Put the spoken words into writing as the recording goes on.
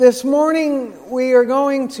This morning we are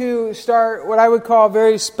going to start what I would call a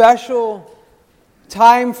very special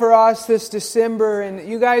time for us this December. And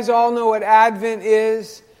you guys all know what Advent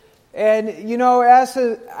is. And you know,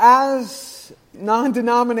 as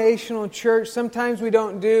non-denominational church, sometimes we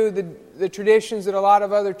don't do the traditions that a lot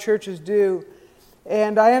of other churches do.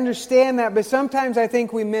 And I understand that, but sometimes I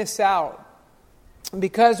think we miss out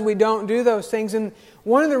because we don't do those things. And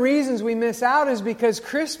one of the reasons we miss out is because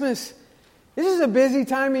Christmas, this is a busy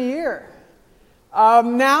time of year.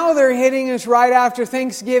 Now they're hitting us right after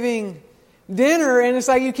Thanksgiving dinner, and it's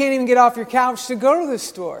like you can't even get off your couch to go to the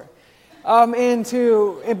store.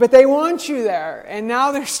 But they want you there. And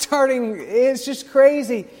now they're starting, it's just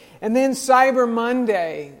crazy. And then Cyber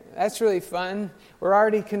Monday, that's really fun. We're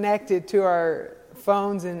already connected to our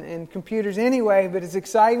phones and computers anyway, but it's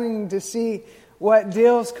exciting to see what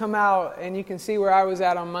deals come out. And you can see where I was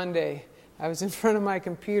at on Monday. I was in front of my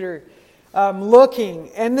computer looking.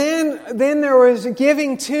 And then there was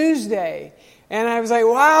Giving Tuesday. And I was like,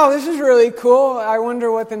 wow, this is really cool. I wonder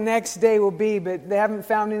what the next day will be. But they haven't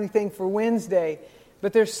found anything for Wednesday.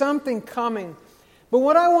 But there's something coming. But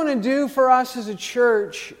what I want to do for us as a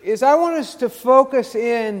church is I want us to focus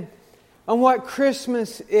in on what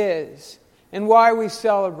Christmas is and why we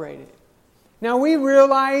celebrate it. Now, we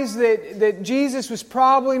realize that Jesus was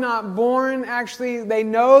probably not born. Actually, they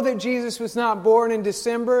know that Jesus was not born in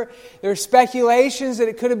December. There are speculations that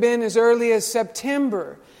it could have been as early as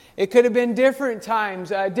September. It could have been different times,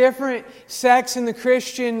 different sects in the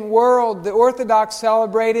Christian world. The Orthodox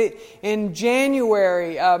celebrate it in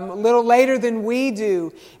January, a little later than we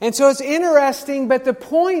do. And so it's interesting, but the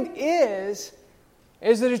point is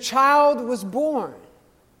that a child was born.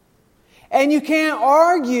 And you can't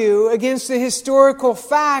argue against the historical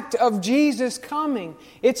fact of Jesus coming.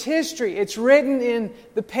 It's history. It's written in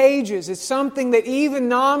the pages. It's something that even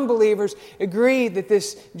non-believers agree that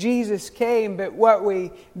this Jesus came. But what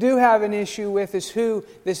we do have an issue with is who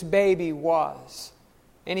this baby was.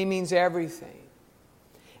 And he means everything.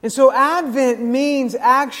 And so Advent means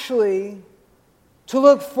actually to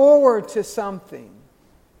look forward to something.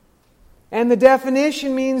 And the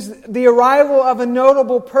definition means the arrival of a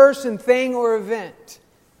notable person, thing, or event.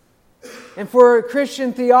 And for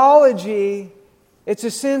Christian theology, it's a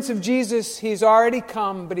sense of Jesus, He's already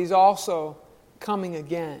come, but He's also coming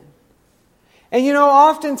again. And you know,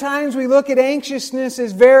 oftentimes we look at anxiousness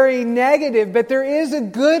as very negative, but there is a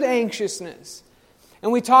good anxiousness.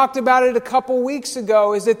 And we talked about it a couple weeks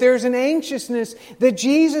ago, is that there's an anxiousness that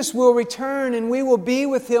Jesus will return and we will be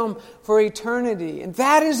with Him for eternity. And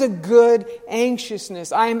that is a good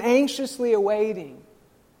anxiousness. I am anxiously awaiting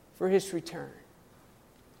for His return.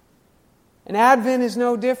 And Advent is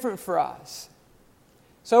no different for us.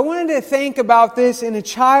 So I wanted to think about this in a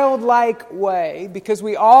childlike way, because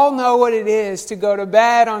we all know what it is to go to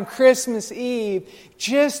bed on Christmas Eve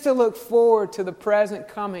just to look forward to the present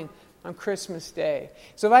coming on Christmas Day.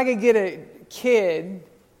 So if I could get a kid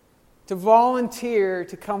to volunteer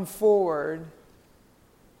to come forward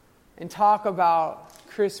and talk about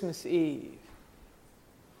Christmas Eve.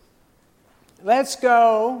 Let's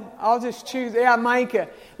go. I'll just choose. Yeah, Micah.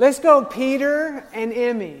 Let's go Peter and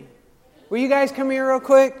Emmy. Will you guys come here real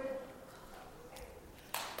quick?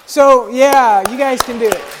 So, yeah, you guys can do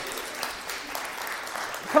it.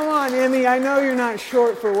 Come on, Emmy. I know you're not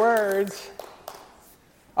short for words.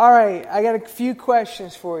 All right, I got a few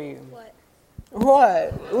questions for you.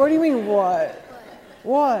 What? What do you mean what?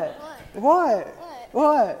 What?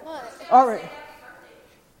 All right.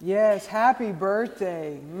 Yes, happy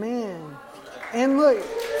birthday, man. And look,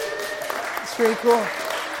 it's pretty cool.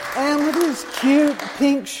 And look at this cute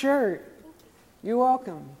pink shirt. You're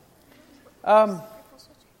welcome.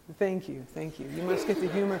 Thank you. You must get the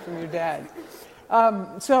humor from your dad.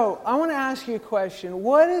 So, I want to ask you a question.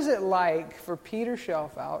 What is it like for Peter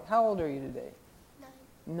Shelfout? How old are you today?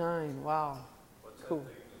 9. Wow. Cool.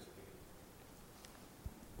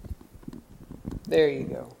 There you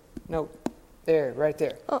go. Nope. There, right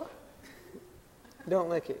there. Oh. Don't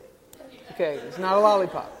lick it. Okay, it's not a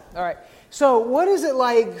lollipop. All right. So, what is it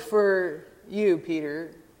like for you,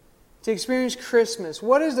 Peter, to experience Christmas?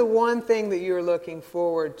 What is the one thing that you're looking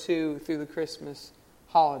forward to through the Christmas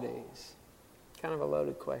holidays? Kind of a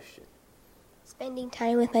loaded question. Spending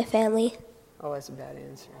time with my family. Oh, that's a bad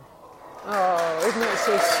answer. Oh, isn't that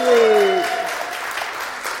so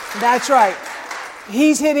sweet? That's right.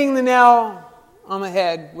 He's hitting the nail on the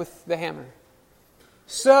head with the hammer.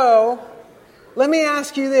 So, let me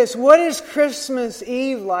ask you this. What is Christmas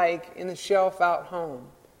Eve like in the Shelfout home?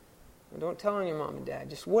 Don't tell on your mom and dad.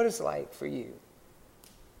 Just what it's like for you.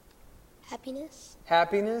 Happiness.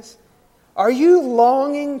 Happiness? Are you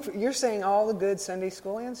longing you're saying all the good Sunday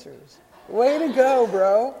school answers. Way to go,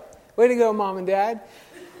 bro. Way to go, Mom and Dad.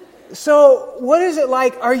 So, what is it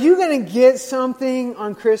like? Are you going to get something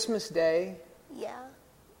on Christmas Day? Yeah,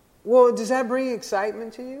 Well, does that bring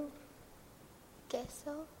excitement to you? guess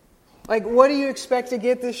so. Like, what do you expect to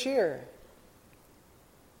get this year?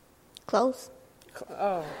 Close.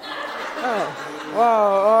 Oh,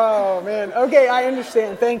 man. Okay, I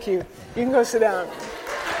understand. Thank you. You can go sit down.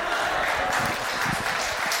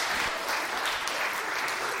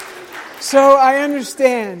 So I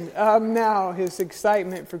understand now his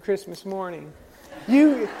excitement for Christmas morning.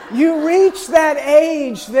 You reach that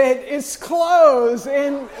age that it's clothes,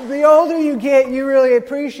 and the older you get, you really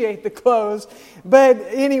appreciate the clothes. But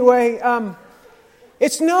anyway,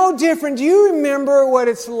 it's no different. Do you remember what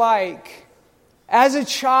it's like as a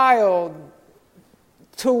child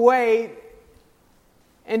to wait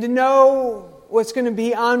and to know what's going to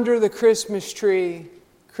be under the Christmas tree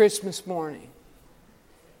Christmas morning?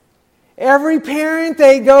 Every parent,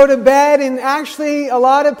 they go to bed, and actually a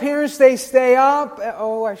lot of parents, they stay up.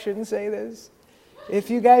 Oh, I shouldn't say this.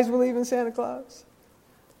 If you guys believe in Santa Claus.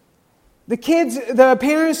 The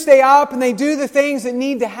parents stay up and they do the things that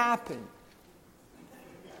need to happen.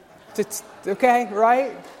 Okay,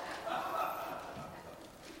 right?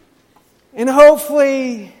 And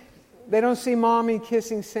hopefully they don't see Mommy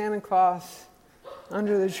kissing Santa Claus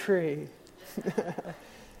under the tree.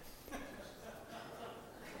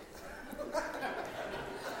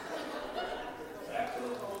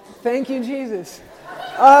 Thank you, Jesus.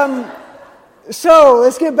 So,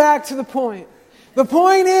 let's get back to the point. The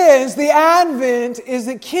point is, the Advent is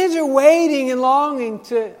that kids are waiting and longing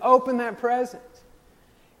to open that present.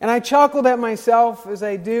 And I chuckled at myself as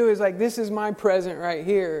I do. It's like, this is my present right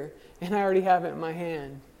here. And I already have it in my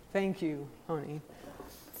hand. Thank you, honey.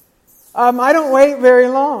 I don't wait very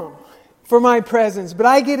long for my presents, but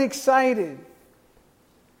I get excited.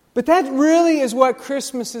 But that really is what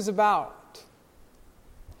Christmas is about.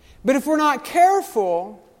 But if we're not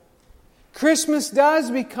careful, Christmas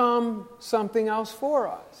does become something else for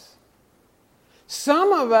us.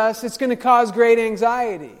 Some of us, it's going to cause great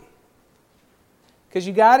anxiety. Because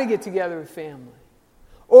you got to get together with family.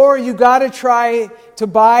 Or you got to try to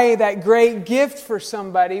buy that great gift for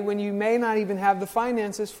somebody when you may not even have the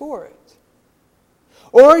finances for it.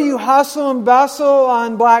 Or you hustle and bustle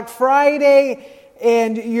on Black Friday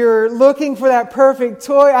and you're looking for that perfect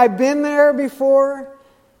toy. I've been there before.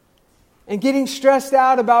 And getting stressed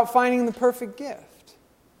out about finding the perfect gift.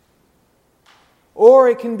 Or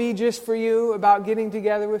it can be just for you about getting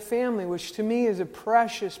together with family, which to me is a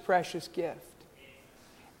precious, precious gift.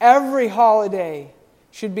 Every holiday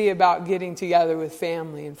should be about getting together with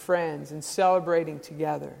family and friends and celebrating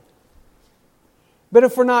together. But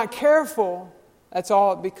if we're not careful, that's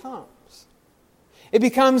all it becomes. It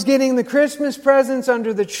becomes getting the Christmas presents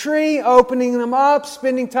under the tree, opening them up,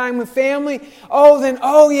 spending time with family.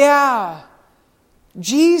 Oh yeah,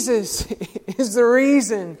 Jesus is the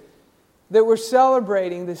reason that we're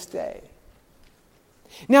celebrating this day.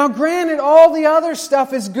 Now, granted, all the other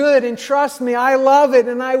stuff is good, and trust me, I love it,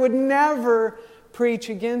 and I would never preach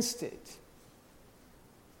against it.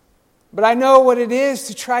 But I know what it is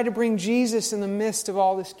to try to bring Jesus in the midst of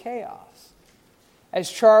all this chaos. As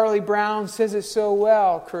Charlie Brown says it so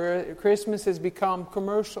well, Christmas has become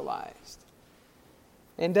commercialized.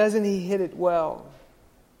 And doesn't he hit it well?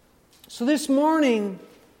 So this morning,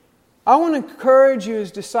 I want to encourage you as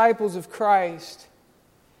disciples of Christ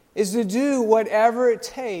is to do whatever it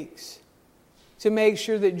takes to make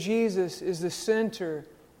sure that Jesus is the center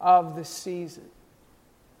of the season.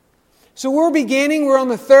 So we're on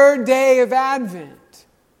the third day of Advent.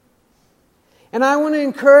 And I want to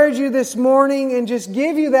encourage you this morning and just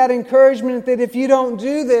give you that encouragement that if you don't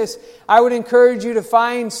do this, I would encourage you to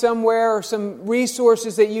find somewhere or some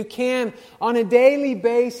resources that you can on a daily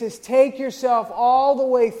basis take yourself all the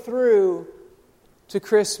way through to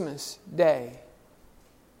Christmas Day.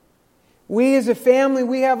 We as a family,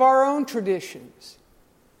 we have our own traditions.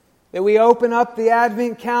 That we open up the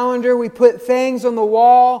Advent calendar, we put things on the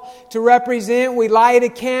wall to represent, we light a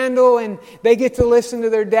candle, and they get to listen to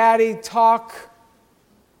their daddy talk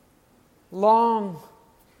long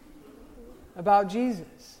about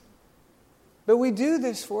Jesus. But we do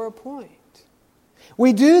this for a point.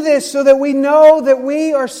 We do this so that we know that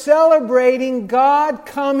we are celebrating God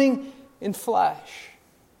coming in flesh.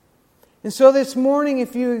 And so this morning,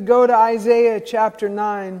 if you go to Isaiah chapter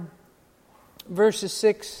 9, verses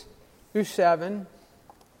 6 through 7.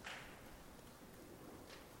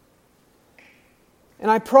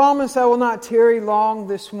 And I promise I will not tarry long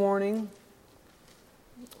this morning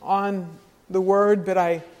on the Word, but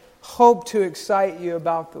I hope to excite you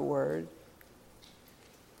about the Word.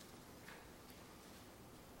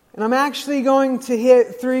 And I'm actually going to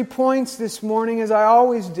hit 3 points this morning, as I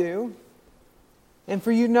always do. And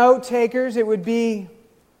for you note takers, it would be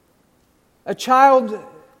a child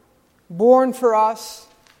born for us,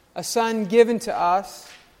 a son given to us.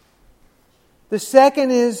 The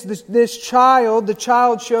second is this child. The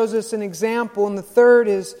child shows us an example. And the third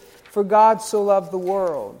is, for God so loved the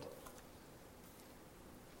world.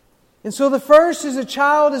 And so the first is, a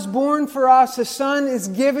child is born for us, a son is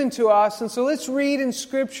given to us. And so let's read in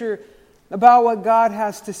Scripture about what God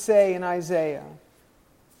has to say in Isaiah.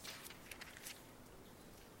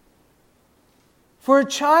 For a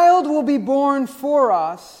child will be born for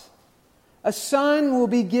us, a son will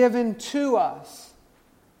be given to us,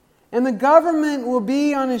 and the government will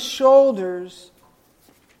be on his shoulders.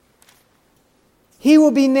 He will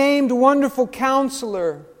be named Wonderful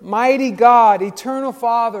Counselor, Mighty God, Eternal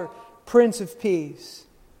Father, Prince of Peace.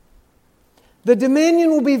 The dominion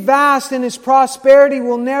will be vast and his prosperity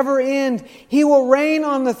will never end. He will reign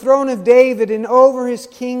on the throne of David and over his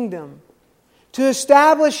kingdom, to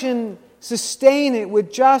establish and sustain it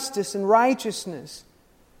with justice and righteousness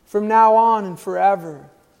from now on and forever.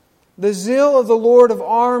 The zeal of the Lord of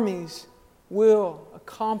armies will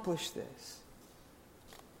accomplish this.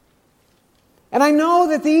 And I know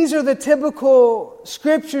that these are the typical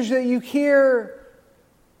scriptures that you hear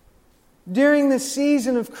during the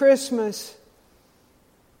season of Christmas,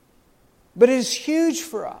 but it is huge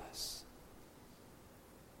for us.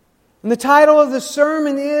 And the title of the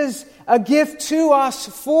sermon is A Gift to Us,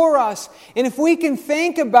 for us. And if we can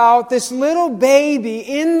think about this little baby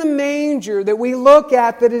in the manger that we look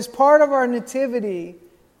at, that is part of our nativity,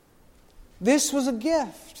 this was a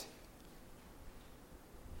gift.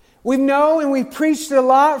 We know, and we've preached a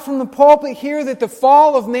lot from the pulpit here, that the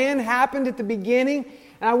fall of man happened at the beginning.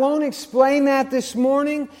 And I won't explain that this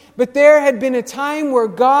morning, but there had been a time where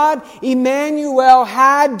God, Emmanuel,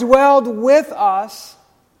 had dwelled with us,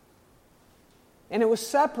 and it was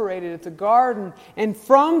separated at the garden. And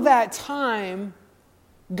from that time,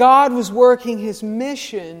 God was working His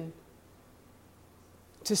mission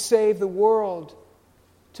to save the world,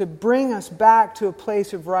 to bring us back to a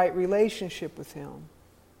place of right relationship with Him.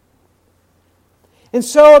 And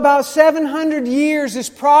so about 700 years this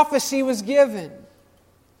prophecy was given.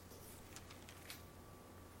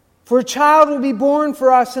 For a child will be born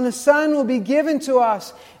for us, and a son will be given to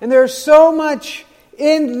us. And there's so much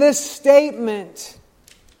in this statement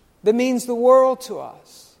that means the world to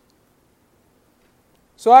us.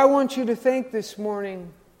 So I want you to think this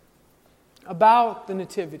morning about the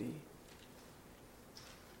nativity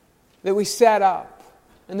that we set up,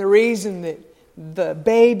 and the reason that the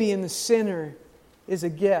baby and the sinner is a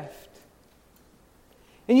gift.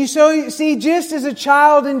 And you see, just as a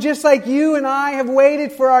child, and just like you and I have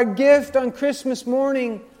waited for our gift on Christmas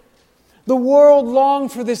morning, the world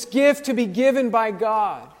longed for this gift to be given by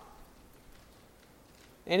God.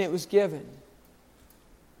 And it was given.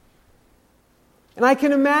 And I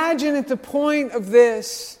can imagine at the point of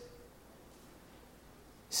this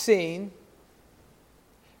scene,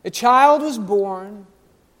 a child was born.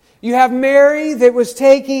 You have Mary that was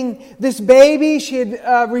taking this baby. She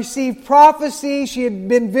had received prophecy. She had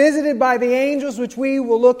been visited by the angels, which we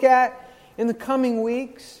will look at in the coming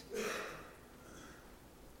weeks.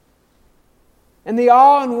 And the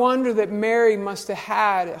awe and wonder that Mary must have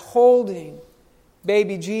had at holding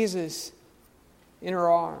baby Jesus in her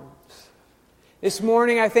arms. This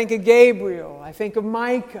morning I think of Gabriel. I think of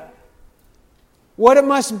Micah. What it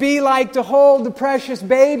must be like to hold the precious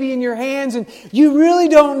baby in your hands, and you really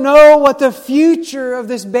don't know what the future of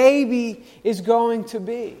this baby is going to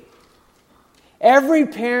be. Every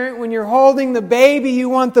parent, when you're holding the baby, you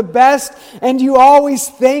want the best, and you always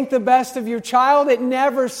think the best of your child. It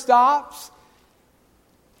never stops.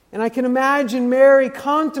 And I can imagine Mary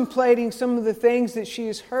contemplating some of the things that she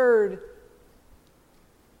has heard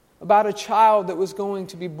about a child that was going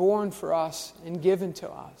to be born for us and given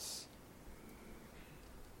to us.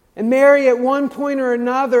 And Mary, at one point or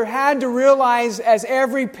another, had to realize, as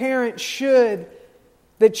every parent should,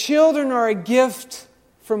 that children are a gift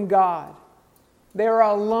from God. They are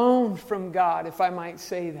a loan from God, if I might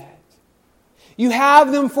say that. You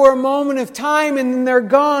have them for a moment of time and then they're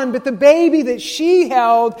gone. But the baby that she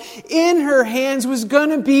held in her hands was going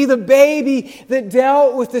to be the baby that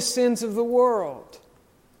dealt with the sins of the world.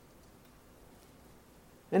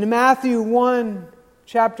 And in Matthew 1,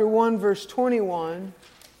 chapter 1, verse 21,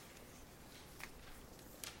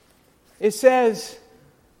 it says,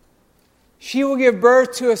 she will give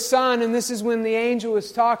birth to a son, and this is when the angel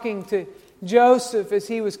is talking to Joseph as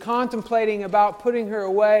he was contemplating about putting her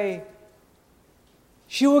away.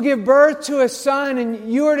 She will give birth to a son,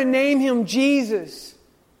 and you are to name him Jesus,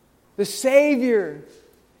 the Savior,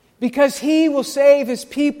 because he will save his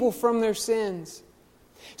people from their sins.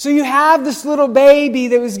 So you have this little baby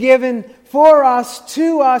that was given for us,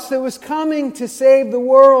 to us, that was coming to save the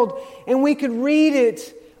world. And we could read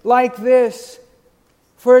it like this: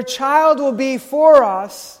 for a child will be for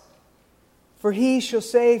us, for he shall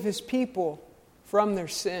save his people from their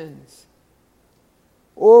sins.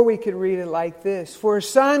 Or we could read it like this: for a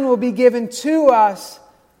son will be given to us,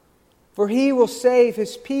 for he will save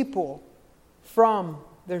his people from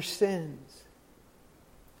their sins.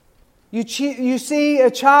 You see,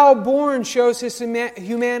 a child born shows his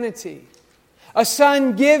humanity. A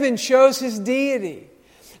son given shows his deity.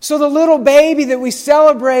 So the little baby that we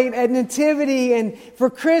celebrate at Nativity and for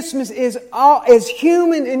Christmas is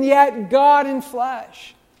human and yet God in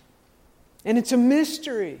flesh. And it's a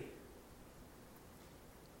mystery.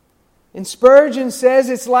 And Spurgeon says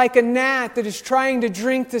it's like a gnat that is trying to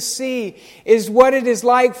drink the sea, is what it is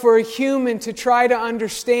like for a human to try to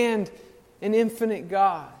understand an infinite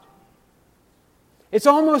God. It's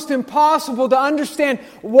almost impossible to understand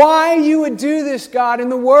why you would do this, God. In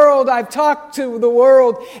the world, I've talked to the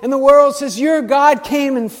world, and the world says, your God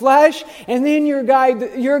came in flesh, and then your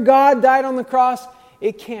God died on the cross.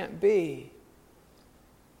 It can't be.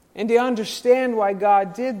 And to understand why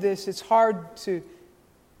God did this, it's hard to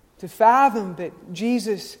fathom, but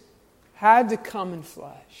Jesus had to come in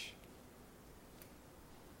flesh.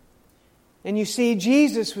 And you see,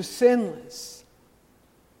 Jesus was sinless.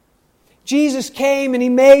 Jesus came and He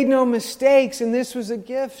made no mistakes, and this was a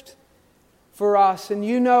gift for us. And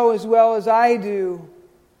you know as well as I do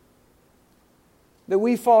that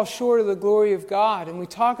we fall short of the glory of God. And we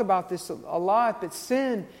talk about this a lot, but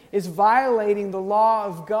sin is violating the law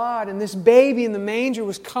of God. And this baby in the manger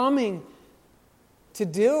was coming to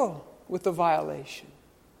deal with the violation.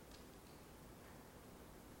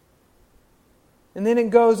 And then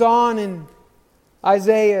it goes on in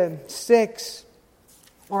Isaiah 6,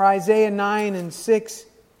 or Isaiah 9 and 6.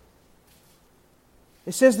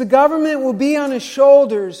 It says, the government will be on His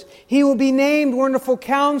shoulders. He will be named Wonderful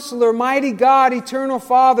Counselor, Mighty God, Eternal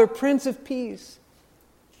Father, Prince of Peace.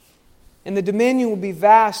 And the dominion will be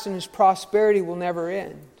vast, and His prosperity will never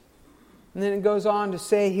end. And then it goes on to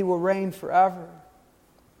say He will reign forever.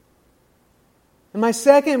 And my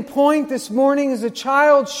second point this morning is a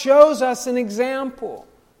child shows us an example.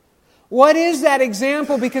 What is that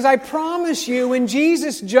example? Because I promise you, when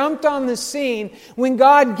Jesus jumped on the scene, when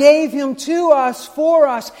God gave Him to us, for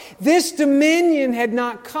us, this dominion had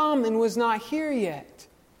not come and was not here yet.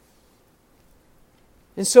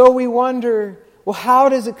 And so we wonder, well, how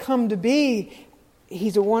does it come to be?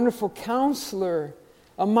 He's a wonderful counselor,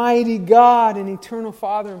 a mighty God, an eternal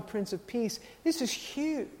Father and Prince of Peace. This is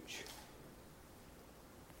huge.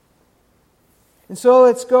 And so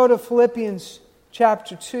let's go to Philippians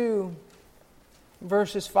chapter 2,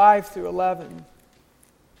 verses 5 through 11.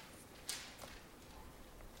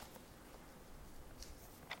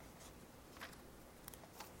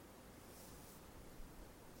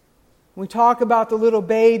 We talk about the little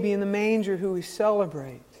baby in the manger who we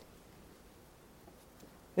celebrate.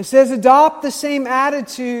 It says, adopt the same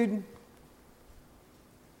attitude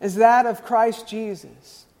as that of Christ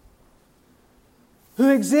Jesus, who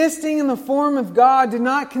existing in the form of God did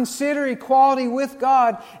not consider equality with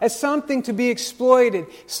God as something to be exploited,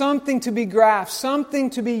 something to be grasped, something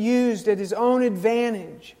to be used at His own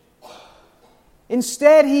advantage.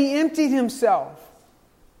 Instead, He emptied Himself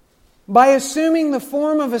by assuming the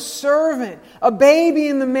form of a servant, a baby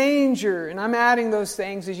in the manger, and I'm adding those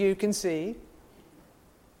things as you can see,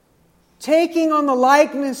 taking on the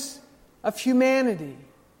likeness of humanity.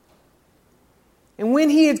 And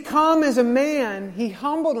when He had come as a man, He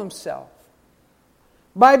humbled Himself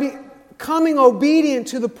by becoming obedient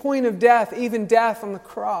to the point of death, even death on the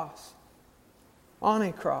cross, on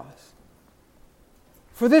a cross.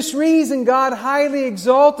 For this reason, God highly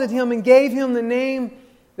exalted Him and gave Him the name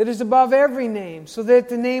that is above every name, so that at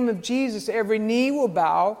the name of Jesus every knee will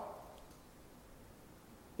bow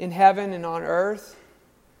in heaven and on earth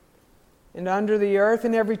and under the earth,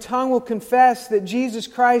 and every tongue will confess that Jesus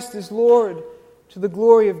Christ is Lord, to the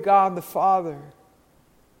glory of God the Father.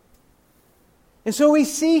 And so we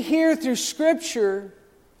see here through Scripture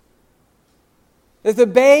that the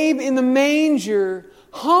babe in the manger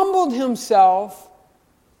humbled Himself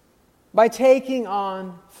by taking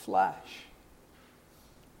on flesh.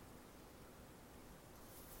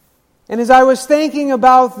 And as I was thinking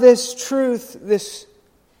about this truth this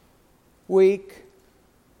week,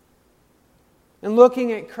 and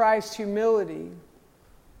looking at Christ's humility.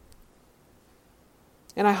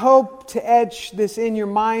 And I hope to etch this in your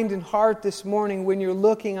mind and heart this morning when you're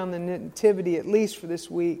looking on the nativity, at least for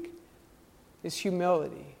this week, is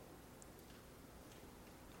humility.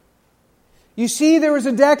 You see, there was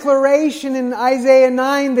a declaration in Isaiah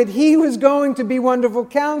 9 that He was going to be Wonderful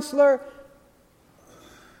Counselor,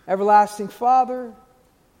 Everlasting Father.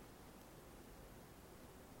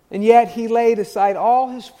 And yet He laid aside all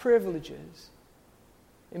His privileges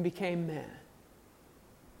and became man.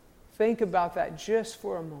 Think about that just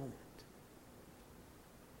for a moment.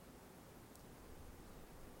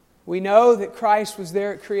 We know that Christ was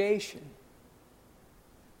there at creation.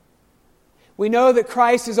 We know that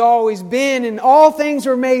Christ has always been, and all things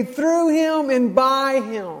were made through Him and by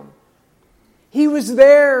Him. He was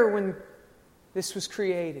there when this was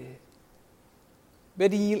created.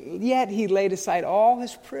 But yet He laid aside all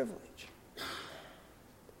His privilege.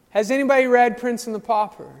 Has anybody read Prince and the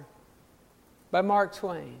Pauper by Mark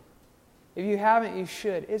Twain? If you haven't, you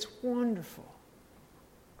should. It's wonderful.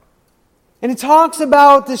 And it talks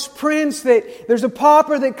about this prince, that there's a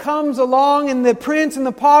pauper that comes along, and the prince and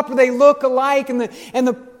the pauper, they look alike, and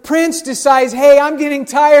the prince decides, hey, I'm getting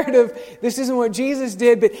tired of, this isn't what Jesus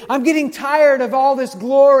did, but I'm getting tired of all this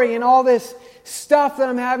glory and all this stuff that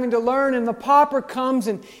I'm having to learn. And the pauper comes,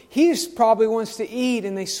 and he probably wants to eat,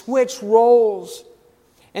 and they switch roles.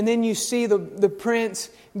 And then you see the prince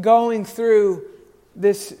going through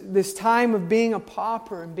this time of being a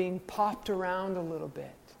pauper and being popped around a little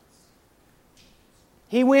bit.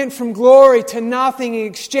 He went from glory to nothing. He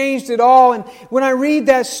exchanged it all. And when I read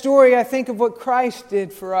that story, I think of what Christ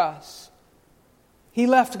did for us. He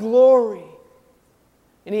left glory,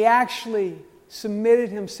 and He actually submitted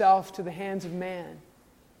Himself to the hands of man,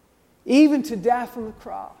 even to death on the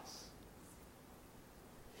cross.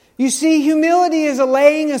 You see, humility is a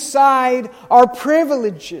laying aside our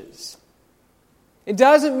privileges. It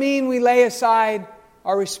doesn't mean we lay aside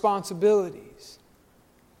our responsibilities.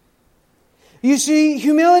 You see,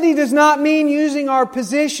 humility does not mean using our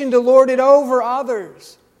position to lord it over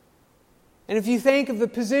others. And if you think of the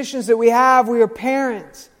positions that we have, we are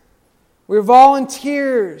parents, we're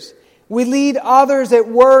volunteers, we lead others at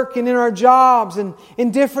work and in our jobs, and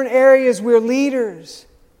in different areas we're leaders.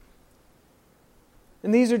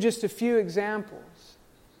 And these are just a few examples.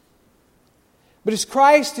 But as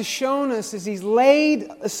Christ has shown us, as He's laid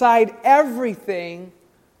aside everything,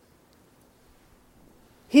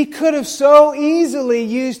 He could have so easily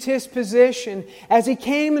used His position as He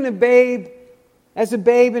came as a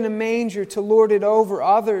babe in a manger to lord it over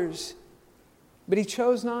others. But He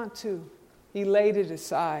chose not to. He laid it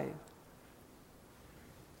aside.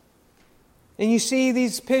 And you see,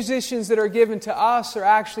 these positions that are given to us are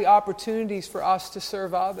actually opportunities for us to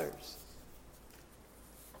serve others.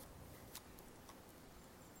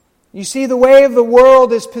 You see, the way of the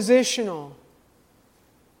world is positional.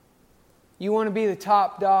 You want to be the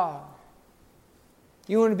top dog.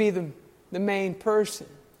 You want to be the main person.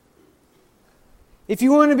 If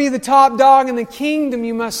you want to be the top dog in the kingdom,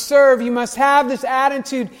 you must serve. You must have this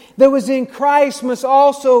attitude that was in Christ must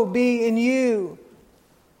also be in you.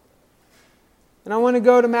 And I want to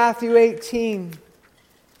go to Matthew 18.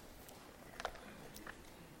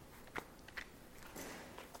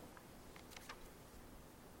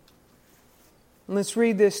 And let's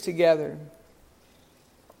read this together.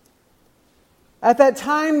 At that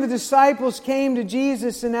time, the disciples came to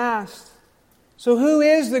Jesus and asked, "So who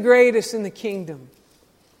is the greatest in the kingdom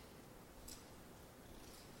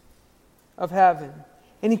of heaven?"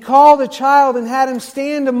 And He called a child and had him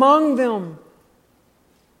stand among them.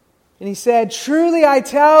 And He said, "Truly I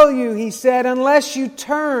tell you," He said, "unless you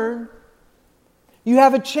turn, you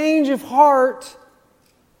have a change of heart,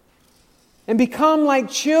 and become like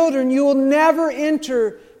children, you will never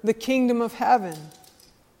enter the kingdom of heaven.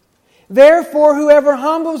 Therefore, whoever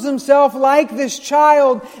humbles himself like this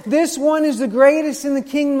child, this one is the greatest in the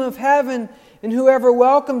kingdom of heaven. And whoever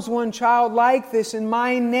welcomes one child like this in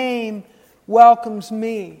my name welcomes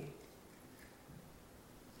me."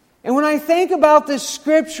 And when I think about this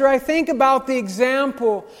scripture, I think about the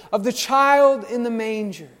example of the child in the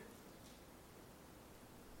manger,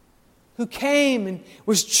 who came and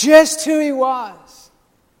was just who he was.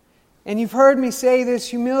 And you've heard me say this,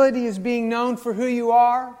 humility is being known for who you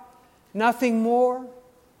are, nothing more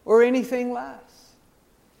or anything less.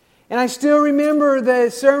 And I still remember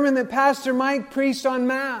the sermon that Pastor Mike preached on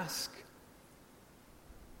mask.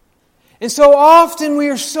 And so often we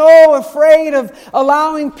are so afraid of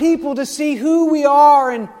allowing people to see who we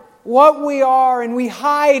are and what we are and we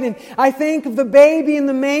hide. And I think of the baby in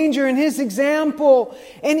the manger and his example.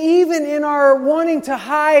 And even in our wanting to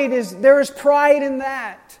hide, there is pride in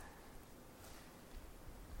that.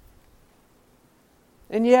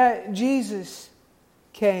 And yet Jesus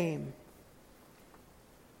came.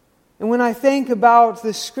 And when I think about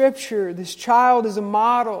the Scripture, this child is a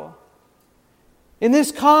model. In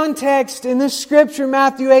this context, in this Scripture,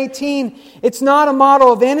 Matthew 18, it's not a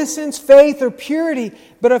model of innocence, faith, or purity,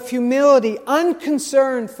 but of humility,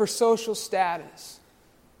 unconcerned for social status.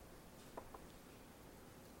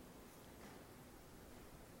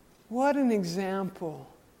 What an example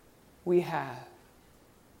we have.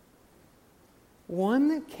 One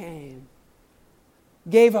that came,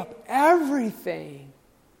 gave up everything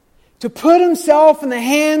to put himself in the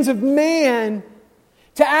hands of man,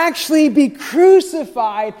 to actually be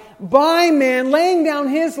crucified by man, laying down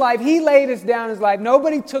his life. He laid down his life.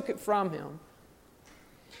 Nobody took it from him.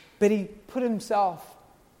 But he put himself,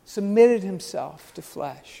 submitted himself to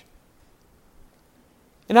flesh.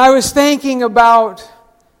 And I was thinking about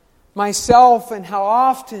myself and how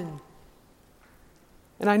often,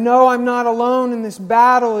 and I know I'm not alone in this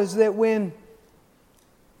battle, is that when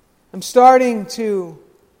I'm starting to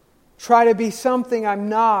try to be something I'm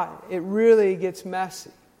not, it really gets messy.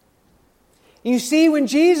 You see, when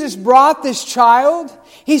Jesus brought this child,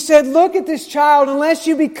 He said, look at this child. Unless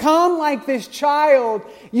you become like this child,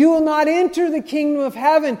 you will not enter the kingdom of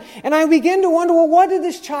heaven. And I begin to wonder, well, what did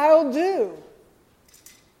this child do?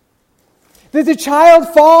 Did the child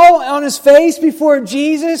fall on his face before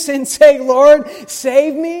Jesus and say, Lord,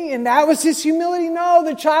 save me? And that was his humility? No,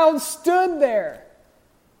 the child stood there,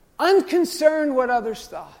 unconcerned what others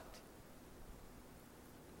thought.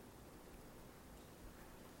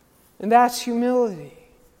 And that's humility.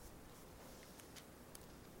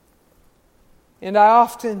 And I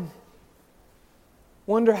often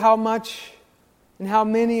wonder how much and how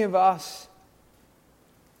many of us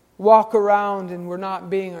walk around and we're not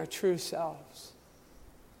being our true selves.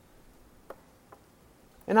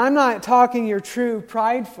 And I'm not talking your true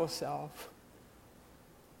prideful self,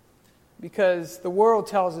 because the world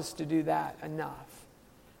tells us to do that enough.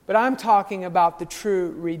 But I'm talking about the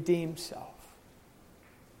true redeemed self.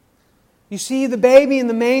 You see, the baby in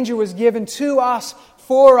the manger was given to us,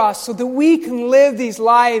 for us, so that we can live these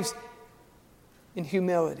lives in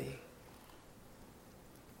humility.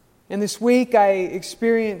 And this week I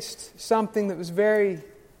experienced something that was very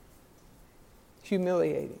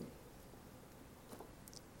humiliating.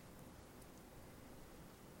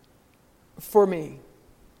 For me.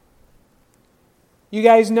 You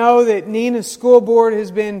guys know that Neenah's school board has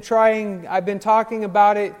been trying, I've been talking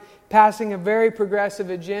about it, passing a very progressive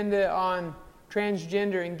agenda on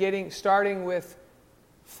transgender and starting with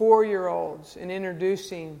 4-year-olds and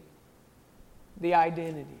introducing the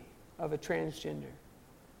identity of a transgender.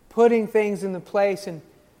 Putting things into place, and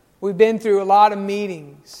we've been through a lot of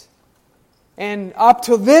meetings. And up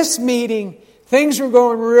to this meeting, things were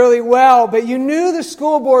going really well, but you knew the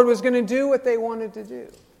school board was going to do what they wanted to do.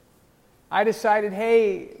 I decided,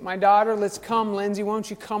 hey, my daughter, let's come. Lindsay, won't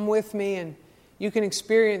you come with me? And you can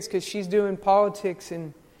experience, because she's doing politics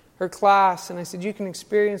in her class. And I said, you can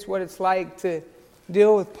experience what it's like to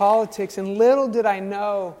deal with politics. And little did I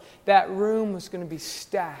know that room was going to be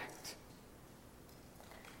stacked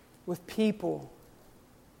with people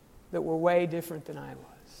that were way different than I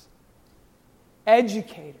was.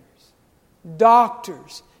 Educators,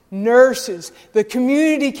 doctors, nurses. The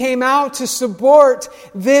community came out to support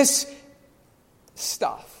this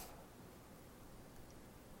stuff.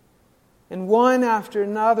 And one after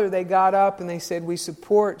another, they got up and they said, we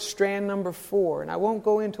support strand number 4. And I won't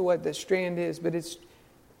go into what the strand is, but it's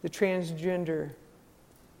the transgender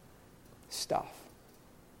stuff.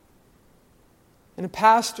 And a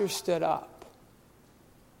pastor stood up.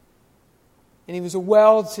 And he was a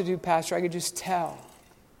well-to-do pastor, I could just tell.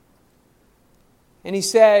 And he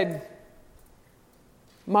said,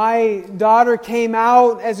 my daughter came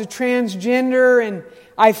out as a transgender, and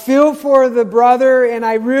I feel for the brother, and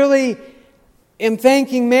I really am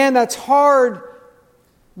thinking, man, that's hard.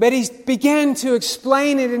 But he began to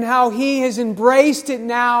explain it and how he has embraced it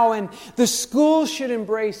now, and the school should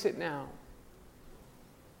embrace it now.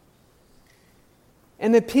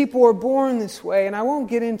 And that people are born this way. And I won't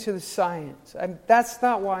get into the science. That's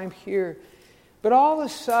not why I'm here. But all of a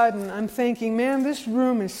sudden, I'm thinking, man, this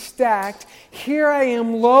room is stacked. Here I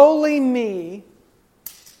am, lowly me.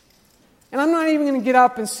 And I'm not even going to get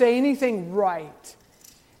up and say anything right.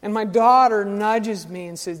 And my daughter nudges me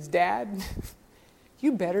and says, Dad,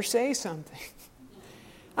 you better say something.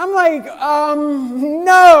 I'm like,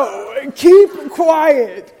 no, keep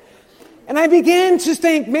quiet. And I began to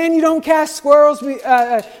think, man, you don't cast pearls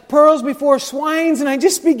before swines. And I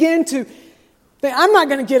just began to think, I'm not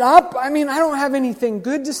going to get up. I mean, I don't have anything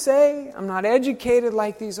good to say. I'm not educated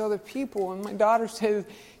like these other people. And my daughter said,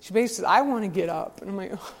 she basically said, I want to get up. And I'm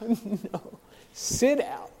like, oh, no, sit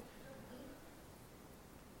down.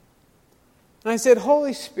 And I said,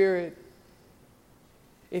 Holy Spirit,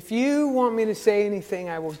 if you want me to say anything,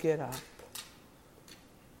 I will get up.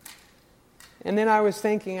 And then I was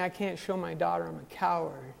thinking, I can't show my daughter I'm a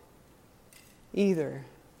coward either.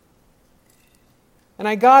 And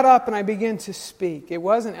I got up and I began to speak. It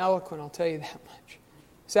wasn't eloquent, I'll tell you that much.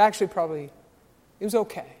 It's actually it was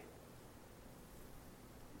okay.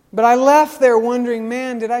 But I left there wondering,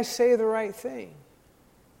 man, did I say the right thing?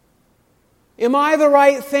 Am I the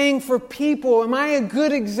right thing for people? Am I a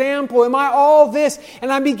good example? Am I all this?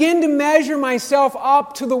 And I begin to measure myself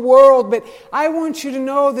up to the world. But I want you to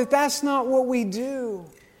know that that's not what we do.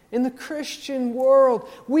 In the Christian world,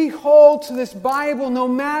 we hold to this Bible no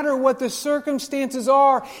matter what the circumstances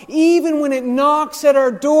are. Even when it knocks at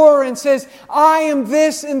our door and says, I am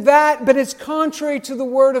this and that, but it's contrary to the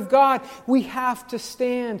Word of God, we have to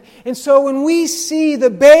stand. And so when we see the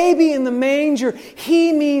baby in the manger,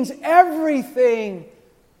 He means everything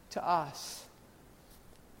to us.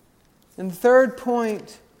 And the third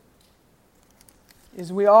point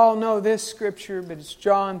is we all know this scripture, but it's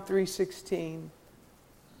John 3:16.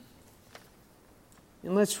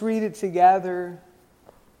 And let's read it together.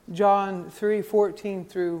 John 3:14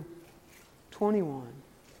 through 21.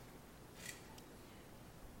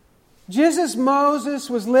 Just as Moses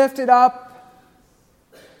lifted up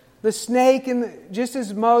the snake in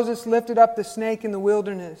the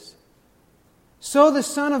wilderness, so the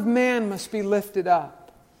Son of Man must be lifted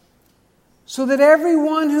up, so that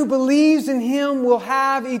everyone who believes in Him will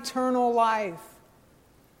have eternal life.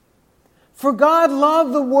 For God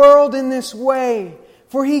loved the world in this way,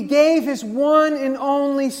 for He gave His one and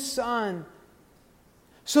only Son,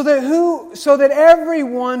 so that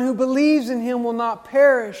everyone who believes in Him will not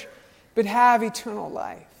perish, but have eternal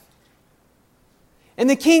life. And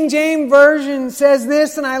the King James Version says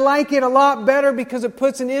this, and I like it a lot better because it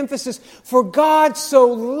puts an emphasis, for God so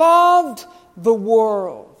loved the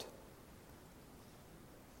world.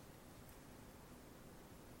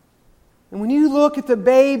 And when you look at the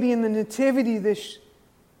baby in the nativity this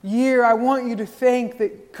year, I want you to think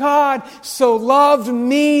that God so loved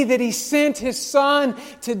me that He sent His Son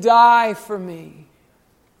to die for me.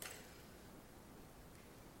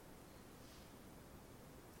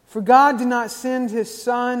 For God did not send His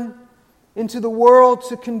Son into the world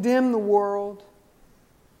to condemn the world,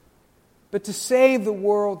 but to save the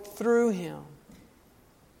world through Him.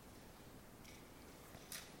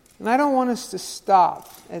 And I don't want us to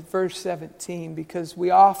stop at verse 17, because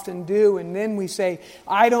we often do, and then we say,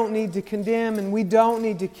 I don't need to condemn, and we don't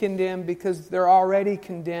need to condemn because they're already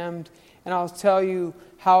condemned. And I'll tell you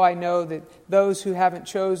how I know that those who haven't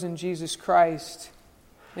chosen Jesus Christ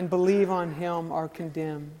and believe on Him are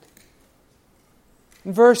condemned.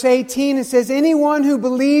 In verse 18 it says, anyone who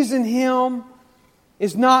believes in Him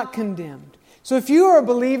is not condemned. So if you are a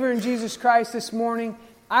believer in Jesus Christ this morning,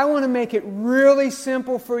 I want to make it really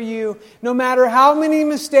simple for you. No matter how many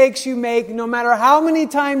mistakes you make, no matter how many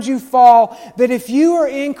times you fall, that if you are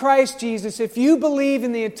in Christ Jesus, if you believe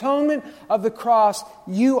in the atonement of the cross,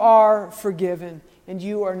 you are forgiven and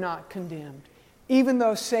you are not condemned, even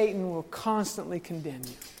though Satan will constantly condemn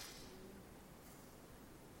you.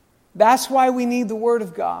 That's why we need the Word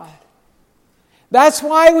of God. That's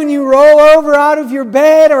why when you roll over out of your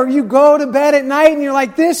bed or you go to bed at night and you're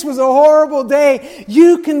like, this was a horrible day,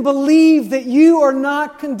 you can believe that you are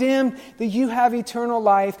not condemned, that you have eternal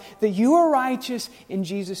life, that you are righteous in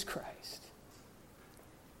Jesus Christ.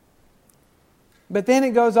 But then it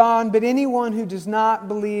goes on, but anyone who does not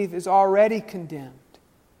believe is already condemned,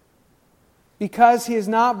 because he has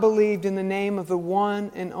not believed in the name of the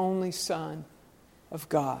one and only Son of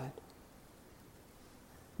God.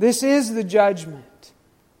 This is the judgment.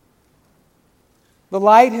 The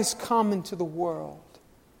light has come into the world.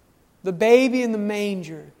 The baby in the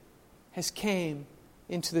manger has came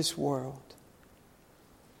into this world.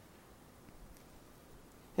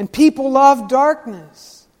 And people love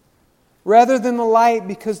darkness rather than the light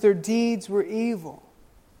because their deeds were evil.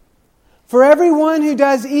 For everyone who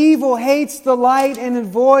does evil hates the light and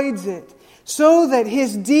avoids it, so that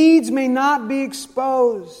his deeds may not be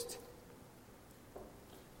exposed.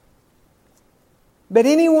 But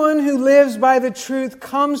anyone who lives by the truth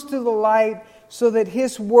comes to the light, so that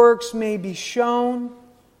his works may be shown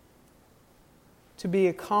to be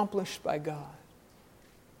accomplished by God.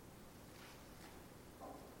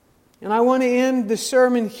 And I want to end the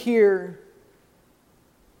sermon here,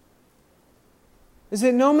 is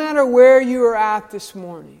that no matter where you are at this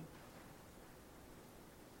morning,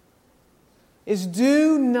 is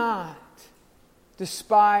do not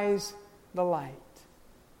despise the light.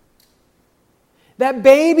 That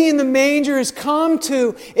baby in the manger has come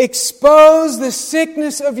to expose the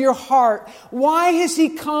sickness of your heart. Why has He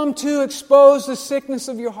come to expose the sickness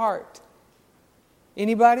of your heart?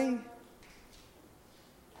 Anybody?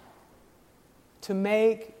 To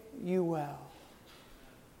make you well.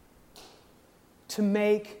 To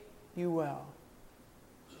make you well.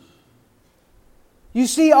 You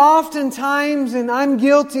see, oftentimes, and I'm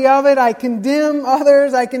guilty of it, I condemn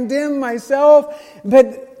others, I condemn myself,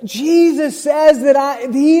 but Jesus says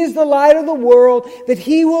that He is the light of the world, that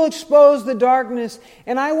He will expose the darkness.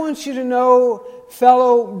 And I want you to know,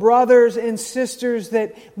 fellow brothers and sisters,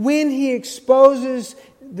 that when He exposes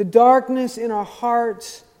the darkness in our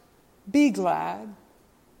hearts, be glad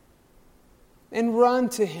and run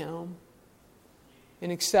to Him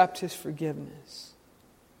and accept His forgiveness.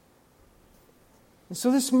 And so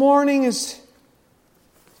this morning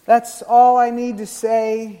that's all I need to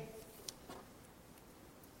say.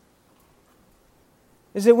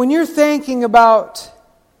 Is that when you're thinking about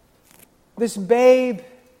this babe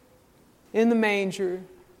in the manger,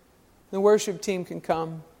 the worship team can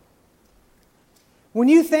come. When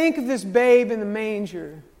you think of this babe in the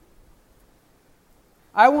manger,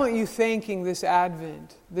 I want you thinking this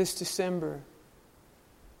Advent, this December,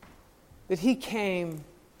 that He came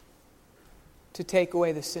to take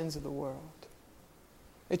away the sins of the world.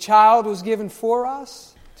 A child was given for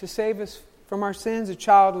us to save us from our sins. A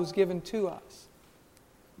child was given to us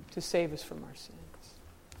to save us from our sins.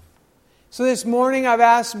 So this morning I've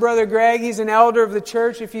asked Brother Greg, he's an elder of the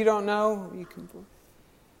church, if you don't know, you can,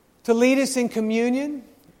 to lead us in communion.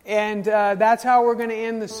 And that's how we're going to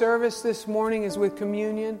end the service this morning, is with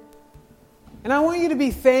communion. And I want you to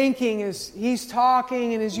be thinking as he's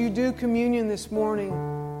talking and as you do communion this morning,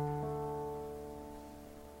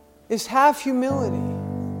 is have humility.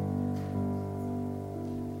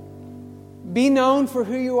 Be known for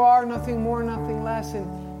who you are, nothing more, nothing less.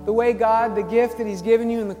 And the way God, the gift that He's given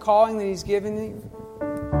you and the calling that He's given you,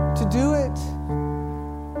 to do it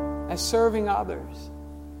as serving others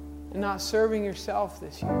and not serving yourself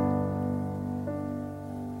this year.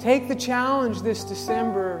 Take the challenge this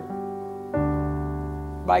December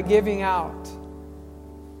by giving out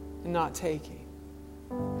and not taking.